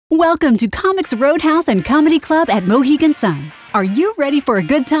Welcome to Comics Roadhouse and Comedy Club at Mohegan Sun. Are you ready for a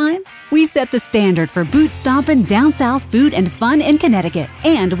good time? We set the standard for boot-stomping down south food and fun in Connecticut,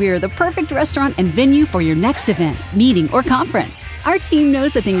 and we are the perfect restaurant and venue for your next event, meeting, or conference. Our team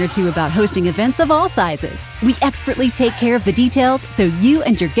knows a thing or two about hosting events of all sizes. We expertly take care of the details so you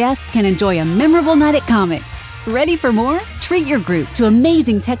and your guests can enjoy a memorable night at Comics. Ready for more? Treat your group to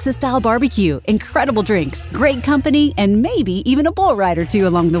amazing Texas-style barbecue, incredible drinks, great company, and maybe even a bull ride or two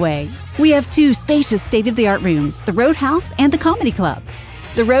along the way. We have two spacious state-of-the-art rooms, the Roadhouse and the Comedy Club.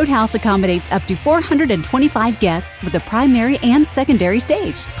 The Roadhouse accommodates up to 425 guests with a primary and secondary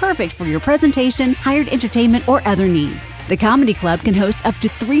stage, perfect for your presentation, hired entertainment, or other needs. The Comedy Club can host up to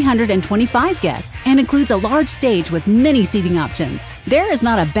 325 guests and includes a large stage with many seating options. There is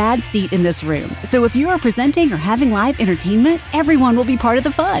not a bad seat in this room, so if you are presenting or having live entertainment, everyone will be part of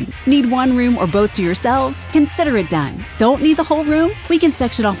the fun. Need one room or both to yourselves? Consider it done. Don't need the whole room? We can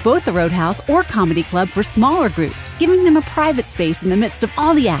section off both the Roadhouse or Comedy Club for smaller groups, giving them a private space in the midst of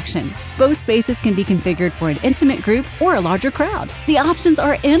all the action. Both spaces can be configured for an intimate group or a larger crowd. The options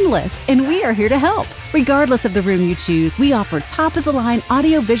are endless, and we are here to help. Regardless of the room you choose, we offer top-of-the-line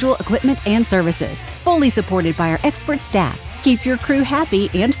audio-visual equipment and services, fully supported by our expert staff. Keep your crew happy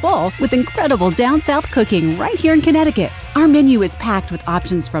and full with incredible down-south cooking right here in Connecticut. Our menu is packed with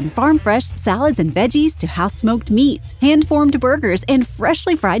options from farm-fresh salads and veggies to house-smoked meats, hand-formed burgers, and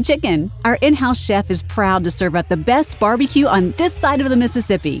freshly fried chicken. Our in-house chef is proud to serve up the best barbecue on this side of the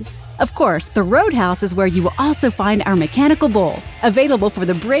Mississippi. Of course, the Roadhouse is where you will also find our mechanical bull, available for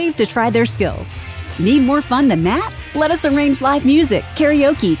the brave to try their skills. Need more fun than that? Let us arrange live music,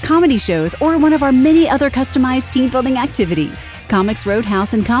 karaoke, comedy shows, or one of our many other customized team-building activities. Comics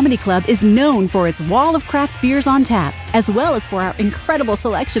Roadhouse and Comedy Club is known for its wall of craft beers on tap, as well as for our incredible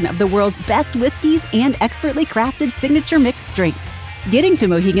selection of the world's best whiskeys and expertly crafted signature mixed drinks. Getting to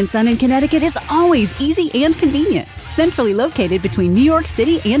Mohegan Sun in Connecticut is always easy and convenient, centrally located between New York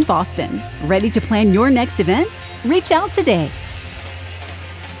City and Boston. Ready to plan your next event? Reach out today.